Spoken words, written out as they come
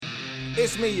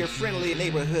It's me, your friendly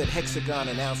neighborhood hexagon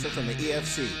announcer from the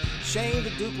EFC, Shane the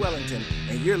Duke Wellington,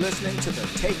 and you're listening to The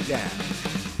Takedown.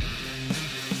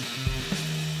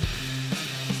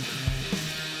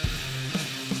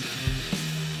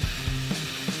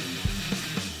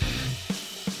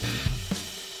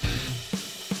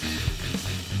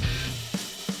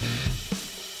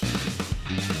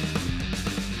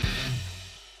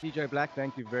 PJ Black,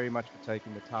 thank you very much for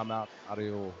taking the time out of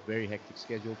your very hectic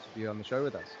schedule to be on the show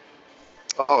with us.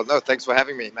 Oh, no, thanks for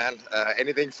having me, man.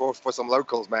 Anything for some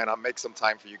locals, man. I'll make some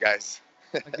time for you guys.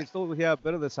 I can still hear a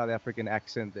bit of the South African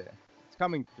accent there. It's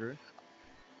coming through.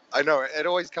 I know. It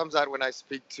always comes out when I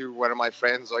speak to one of my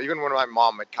friends or even when my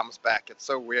mom, it comes back. It's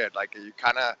so weird. Like, you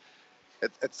kind of,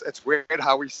 it's weird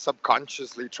how we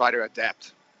subconsciously try to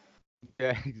adapt.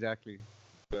 Yeah, exactly.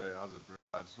 Hey, how's it, bro?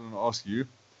 I just want to ask you,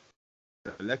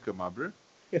 lekker, my bro.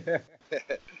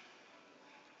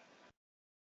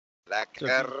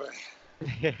 Lekker.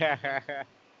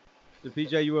 So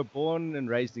PJ, you were born and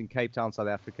raised in Cape Town, South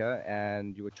Africa,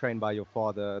 and you were trained by your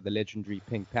father, the legendary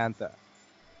Pink Panther.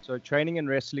 So training and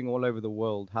wrestling all over the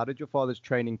world, how did your father's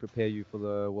training prepare you for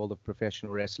the world of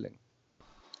professional wrestling?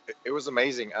 It was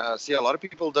amazing. See, a lot of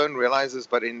people don't realize this,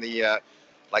 but in the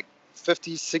like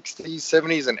 50s, 60s,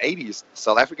 70s, and 80s,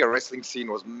 South Africa wrestling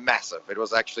scene was massive. It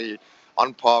was actually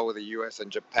on par with the US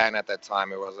and Japan at that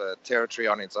time. It was a territory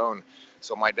on its own.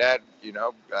 So my dad,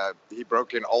 he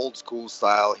broke in old school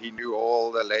style. He knew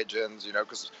all the legends,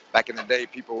 because back in the day,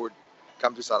 people would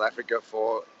come to South Africa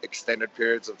for extended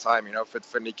periods of time. Fit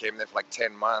Finley came there for like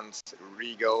 10 months.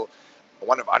 Regal,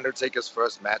 one of Undertaker's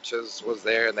first matches was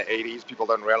there in the 80s. People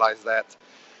don't realize that.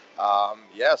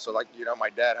 So my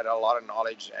dad had a lot of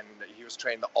knowledge and he was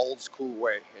trained the old school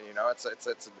way.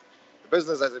 The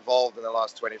business has evolved in the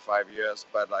last 25 years,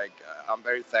 but I'm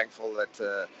very thankful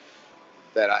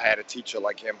that I had a teacher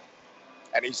like him,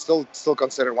 and he's still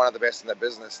considered one of the best in the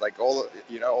business. Like all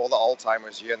the old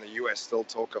timers here in the US still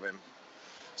talk of him.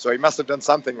 So he must have done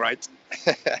something right.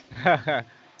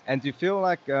 And do you feel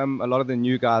like a lot of the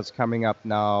new guys coming up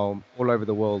now all over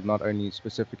the world, not only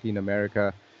specifically in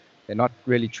America, they're not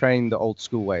really trained the old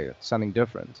school way? It's something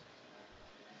different.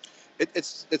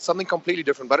 It's something completely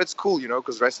different, but it's cool,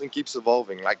 because wrestling keeps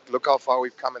evolving. Like, look how far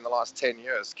we've come in the last 10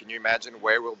 years. Can you imagine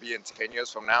where we'll be in 10 years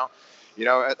from now?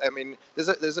 I mean,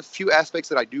 there's a few aspects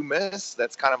that I do miss.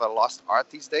 That's kind of a lost art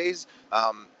these days.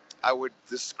 I would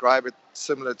describe it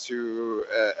similar to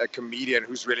a comedian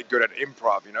who's really good at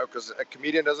improv, because a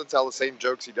comedian doesn't tell the same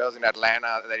jokes he does in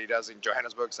Atlanta that he does in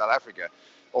Johannesburg, South Africa,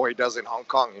 or he does in Hong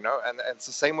Kong, and it's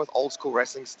the same with old school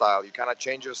wrestling style. You kind of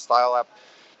change your style up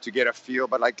to get a feel,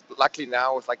 but luckily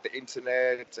now with the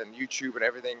internet and YouTube and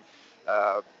everything,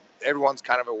 everyone's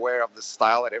kind of aware of the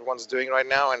style that everyone's doing right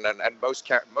now, and most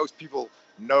people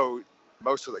know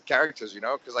most of the characters,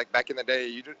 because back in the day,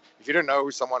 if you didn't know who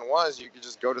someone was, you could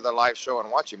just go to the live show and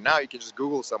watch him. Now you can just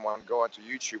Google someone, go onto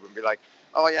YouTube, and be like,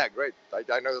 oh yeah, great,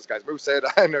 I know this guy's moveset,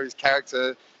 I know his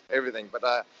character, everything. But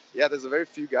there's a very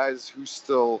few guys who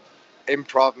still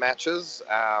improv matches,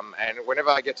 and whenever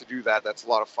I get to do that, that's a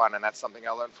lot of fun, and that's something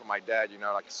I learned from my dad.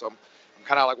 So I'm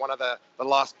kind of like one of the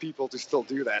last people to still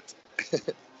do that.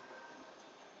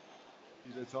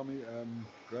 Tell me,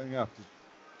 growing up,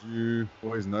 did you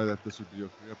always know that this would be your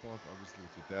career path, obviously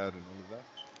with your dad and all of that?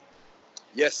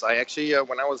 Yes, I actually,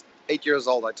 when I was 8 years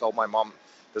old, I told my mom,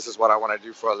 this is what I want to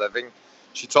do for a living.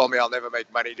 She told me I'll never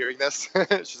make money doing this.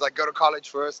 She's like, go to college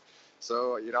first.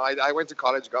 So, I went to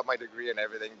college, got my degree and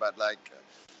everything, but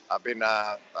I've been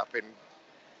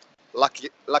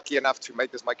lucky enough to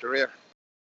make this my career.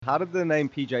 How did the name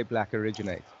PJ Black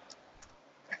originate?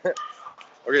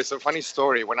 Okay, so funny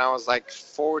story. When I was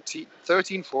 13,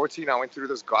 14, I went through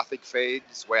this gothic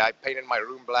phase where I painted my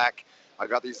room black. I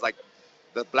got these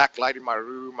the black light in my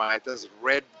room. I had this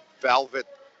red velvet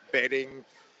bedding.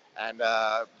 And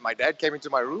my dad came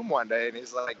into my room one day and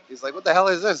he's like, what the hell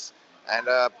is this? And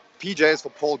PJ is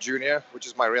for Paul Jr., which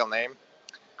is my real name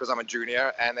because I'm a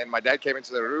junior. And then my dad came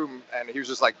into the room and he was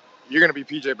just like, you're going to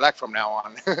be PJ Black from now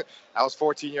on. I was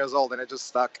 14 years old and it just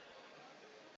stuck.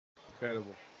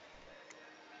 Incredible.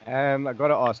 I got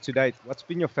to ask, to date, what's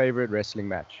been your favorite wrestling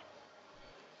match?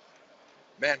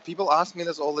 Man, people ask me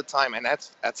this all the time, and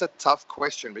that's a tough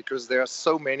question because there are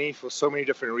so many for so many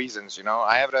different reasons.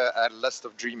 I have a list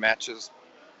of dream matches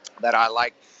that I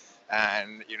like,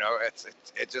 and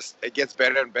it gets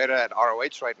better and better at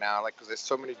ROH right now, because there's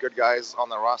so many good guys on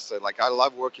the roster. I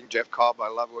love working Jeff Cobb, I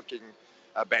love working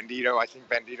Bandito. I think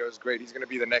Bandito is great. He's going to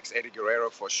be the next Eddie Guerrero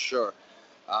for sure.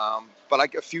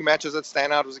 But a few matches that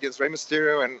stand out was against Rey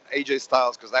Mysterio and AJ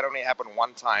Styles, because that only happened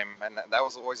one time, and that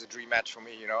was always a dream match for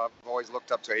me. I've always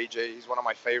looked up to AJ. He's one of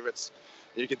my favorites.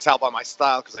 You can tell by my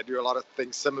style because I do a lot of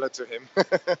things similar to him.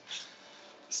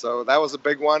 So that was a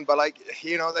big one. But like,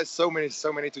 there's so many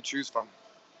to choose from.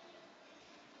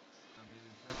 I mean,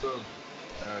 in terms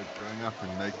of growing up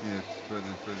and making it further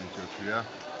and further into your career,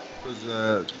 what was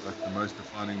like the most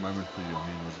defining moment for you? I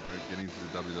mean, was it getting to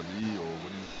the WWE or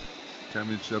winning the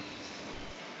championship?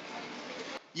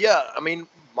 Yeah, I mean,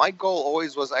 my goal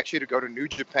always was actually to go to New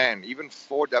Japan, even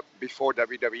before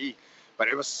WWE. But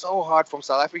it was so hard from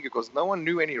South Africa because no one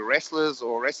knew any wrestlers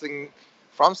or wrestling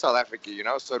from South Africa.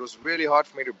 So it was really hard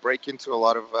for me to break into a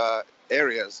lot of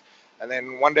areas. And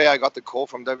then one day I got the call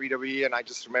from WWE, and I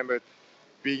just remember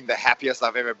being the happiest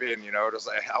I've ever been. It was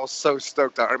I was so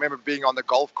stoked. I remember being on the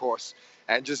golf course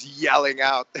and just yelling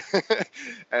out,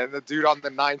 and the dude on the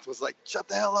ninth was like, "Shut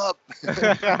the hell up!"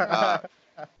 uh,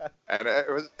 and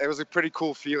it was a pretty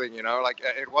cool feeling. Like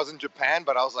it wasn't Japan,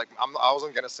 but I was like, I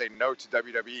wasn't gonna say no to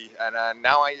WWE. And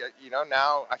now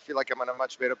I feel like I'm in a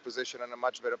much better position and a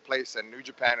much better place, and New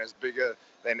Japan is bigger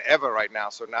than ever right now.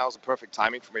 So now is the perfect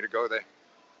timing for me to go there.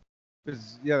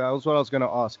 Yeah, that was what I was going to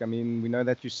ask. I mean, we know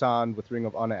that you signed with Ring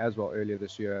of Honor as well earlier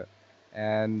this year.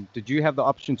 And did you have the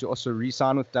option to also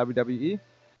re-sign with WWE?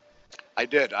 I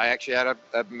did. I actually had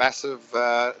a massive,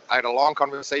 I had a long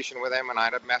conversation with him, and I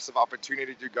had a massive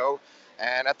opportunity to go.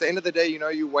 And at the end of the day,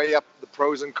 you weigh up the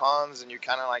pros and cons, and you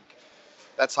kind of like,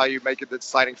 that's how you make it the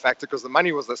deciding factor, because the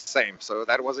money was the same. So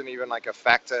that wasn't even like a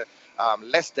factor.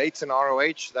 Less dates in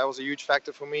ROH, that was a huge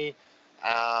factor for me.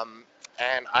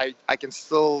 And I can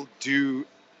still do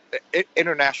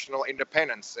international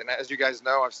independence. And as you guys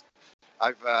know,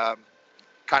 I've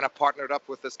kind of partnered up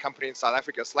with this company in South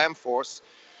Africa, Slam Force.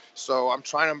 So I'm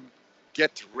trying to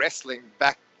get wrestling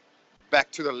back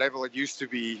to the level it used to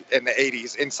be in the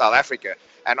 80s in South Africa.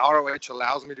 And ROH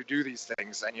allows me to do these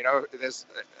things. And, there's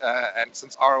and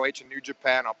since ROH and New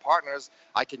Japan are partners,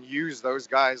 I can use those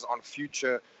guys on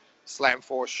future Slam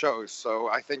Force shows. So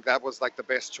I think that was like the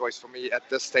best choice for me at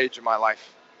this stage of my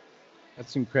life.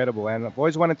 That's incredible. And I've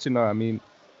always wanted to know, I mean,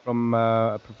 from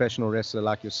a professional wrestler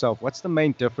like yourself, what's the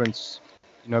main difference,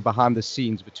 behind the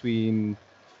scenes between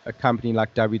a company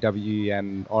like WWE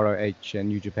and ROH and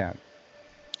New Japan?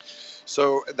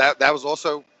 So that was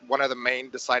also one of the main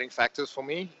deciding factors for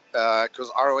me,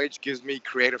 because ROH gives me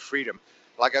creative freedom.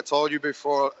 Like I told you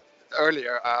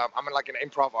earlier, I'm like an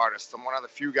improv artist. I'm one of the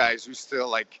few guys who still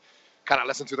like kind of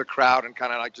listen to the crowd and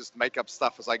kind of like just make up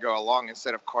stuff as I go along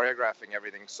instead of choreographing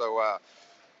everything. So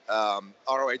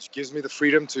ROH gives me the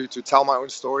freedom to tell my own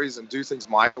stories and do things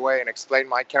my way and explain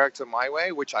my character my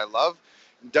way, which I love.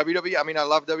 WWE, I mean, I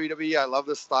love WWE. I love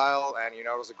the style, and it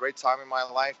was a great time in my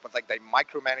life. But like, they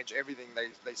micromanage everything.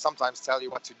 They sometimes tell you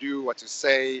what to do, what to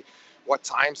say, what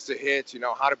times to hit.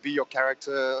 How to be your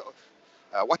character,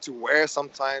 what to wear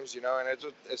sometimes. And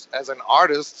it's, as an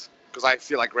artist, because I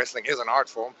feel like wrestling is an art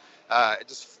form, it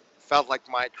just felt like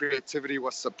my creativity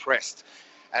was suppressed.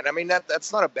 And I mean,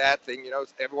 that's not a bad thing.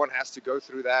 Everyone has to go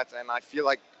through that, and I feel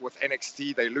like with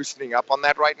NXT, they're loosening up on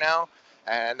that right now.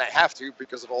 And they have to,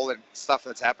 because of all the stuff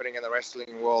that's happening in the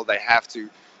wrestling world. They have to,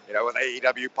 with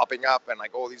AEW popping up and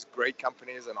like all these great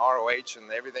companies and ROH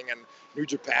and everything, and New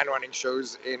Japan running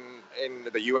shows in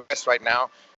the US right now.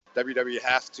 WWE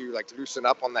has to like loosen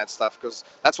up on that stuff, because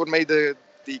that's what made the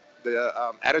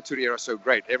Attitude Era so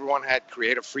great. Everyone had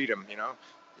creative freedom.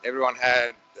 Everyone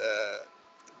had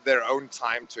their own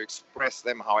time to express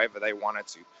them however they wanted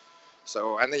to.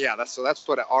 So that's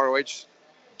what ROH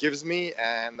gives me,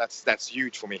 and that's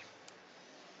huge for me.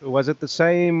 Was it the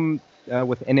same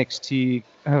with NXT,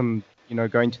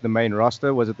 going to the main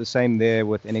roster? Was it the same there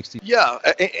with NXT? Yeah,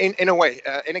 in a way.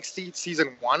 NXT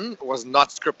season 1 was not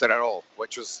scripted at all,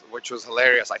 which was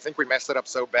hilarious. I think we messed it up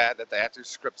so bad that they had to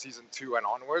script season 2 and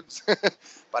onwards.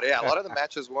 But yeah, a lot of the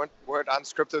matches weren't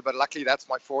unscripted, but luckily that's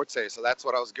my forte, so that's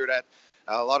what I was good at.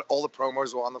 All the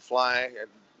promos were on the fly. And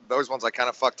those ones I kind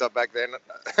of fucked up back then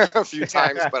a few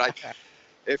times, but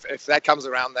if that comes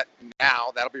around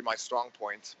now, that'll be my strong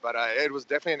point. But it was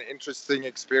definitely an interesting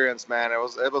experience, man. It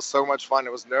was so much fun.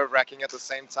 It was nerve-wracking at the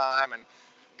same time, and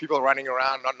people running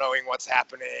around not knowing what's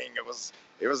happening. It was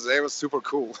super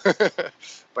cool.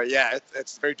 But yeah,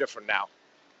 it's very different now.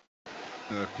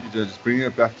 PJ, just bringing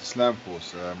it back to Slam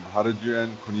Force, how did you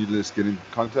and Cornelius get in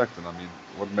contact? And I mean,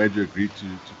 what made you agree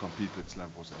to compete at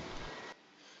Slam Force?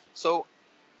 So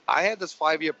I had this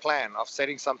 5-year plan of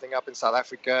setting something up in South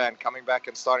Africa and coming back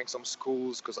and starting some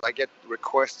schools, because I get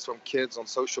requests from kids on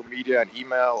social media and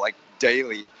email like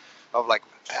daily of like,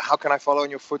 how can I follow in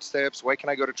your footsteps? Where can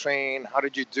I go to train? How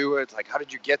did you do it? Like, how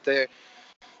did you get there?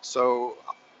 So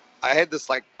I had this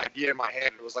like idea in my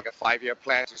head. It was like a 5-year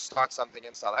plan to start something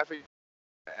in South Africa.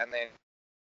 And then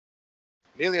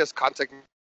Cornelius contacted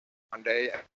me one day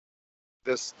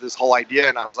this whole idea,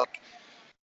 and I was like,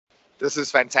 this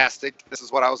is fantastic. This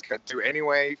is what I was going to do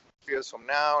anyway. Years from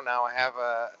now I have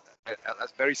a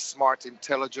very smart,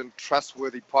 intelligent,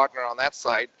 trustworthy partner on that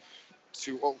side.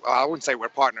 Well, I wouldn't say we're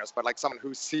partners, but like someone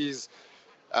who sees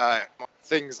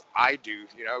things I do.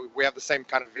 We have the same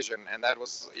kind of vision, and that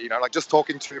was, like just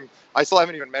talking to him. I still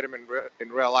haven't even met him in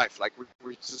real life. Like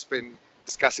we've just been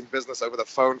discussing business over the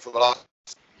phone for the last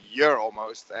year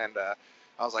almost, and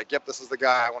I was like, yep, this is the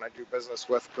guy I want to do business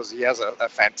with, because he has a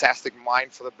fantastic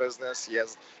mind for the business. He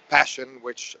has passion,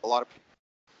 which a lot of people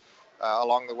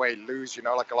along the way lose.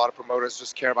 Like a lot of promoters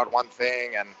just care about one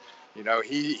thing, and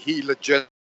he legit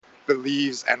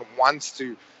believes and wants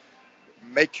to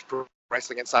make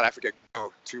wrestling in South Africa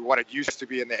go to what it used to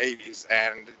be in the 80s,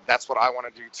 and that's what I want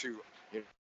to do too.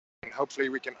 And hopefully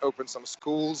we can open some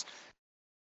schools.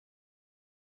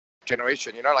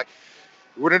 Generation, like,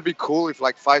 wouldn't it be cool if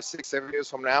like 5, 6, 7 years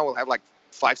from now we'll have like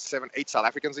 5, 7, 8 South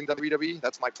Africans in WWE?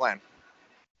 That's my plan.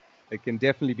 It can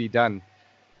definitely be done.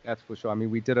 That's for sure. I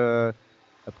mean, we did a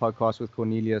podcast with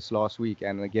Cornelius last week,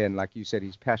 and again, like you said,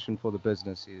 his passion for the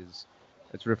business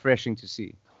it's refreshing to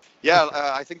see. Yeah,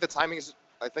 I think the timing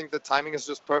is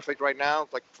just perfect right now.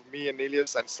 Like for me and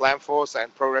Nelius and Slamforce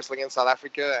and pro wrestling in South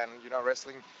Africa, and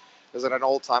wrestling is at an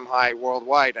all-time high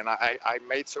worldwide. And I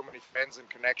made so many friends and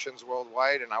connections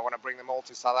worldwide, and I want to bring them all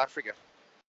to South Africa.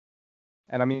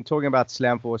 And I mean, talking about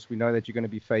Slamforce, we know that you're going to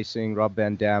be facing Rob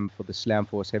Van Dam for the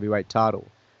Slamforce heavyweight title.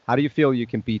 How do you feel you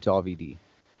can beat RVD?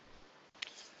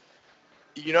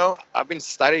 I've been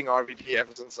studying RVD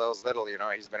ever since I was little.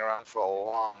 He's been around for a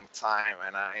long time,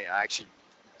 and I actually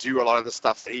do a lot of the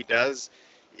stuff that he does.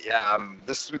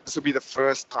 This will be the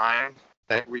first time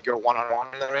that we go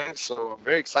one-on-one in the ring, so I'm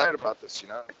very excited about this.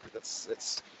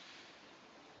 It's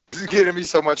going to be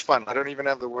so much fun. I don't even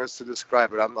have the words to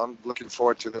describe it. I'm looking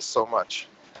forward to this so much.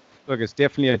 Look, it's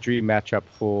definitely a dream matchup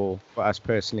for us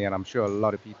personally, and I'm sure a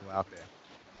lot of people out there.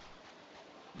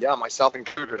 Yeah, myself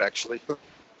included, actually.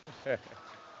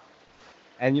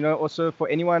 And also for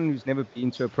anyone who's never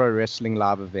been to a pro wrestling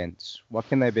live event, what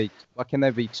can they be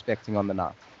expecting on the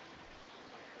night?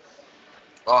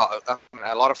 Oh,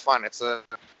 a lot of fun. It's a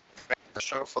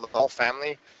show for the whole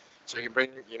family. So you can bring,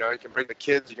 the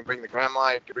kids, you can bring the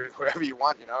grandma, you can bring whoever you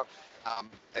want.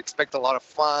 Expect a lot of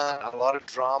fun, a lot of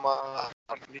drama,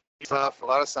 a lot of new stuff, a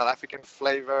lot of South African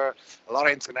flavor, a lot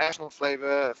of international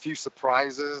flavor, a few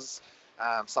surprises,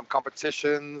 some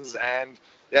competitions, and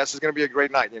yeah, it's just gonna be a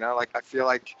great night. I feel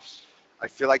like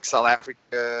South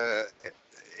Africa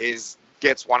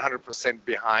gets 100%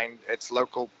 behind its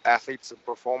local athletes and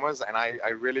performers, and I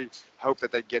really hope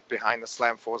that they get behind the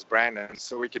Slamforce brand, and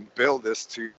so we can build this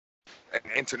to an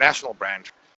international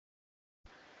brand.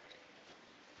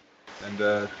 And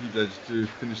PJ, just to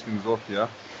finish things off here,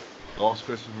 last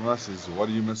question from us is, what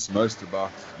do you miss most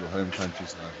about your home country,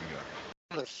 South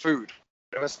Africa? The food.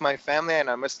 I miss my family, and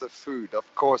I miss the food, of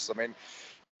course. I mean,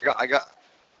 I got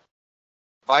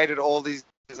invited all these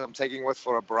I'm taking with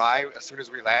for a braai as soon as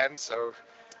we land. So,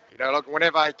 look,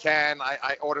 whenever I can,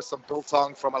 I order some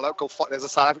biltong from a local. There's a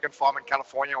South African farm in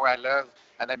California where I live,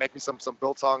 and they make me some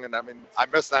biltong, and I mean, I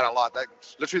miss that a lot.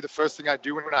 Literally the first thing I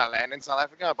do when I land in South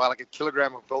Africa, I buy like a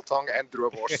kilogram of biltong and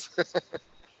droewors.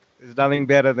 There's nothing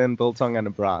better than biltong and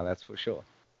a braai, that's for sure.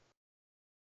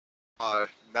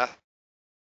 No.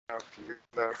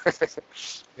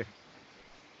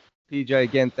 PJ,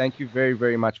 again, thank you very,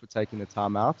 very much for taking the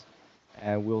time out.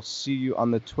 And we'll see you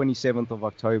on the 27th of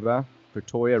October,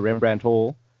 Pretoria, Rembrandt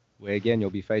Hall, where again you'll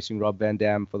be facing Rob Van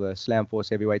Dam for the Slamforce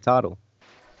heavyweight title.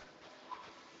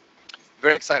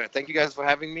 Very excited. Thank you guys for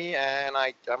having me, and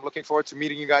I'm looking forward to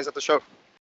meeting you guys at the show.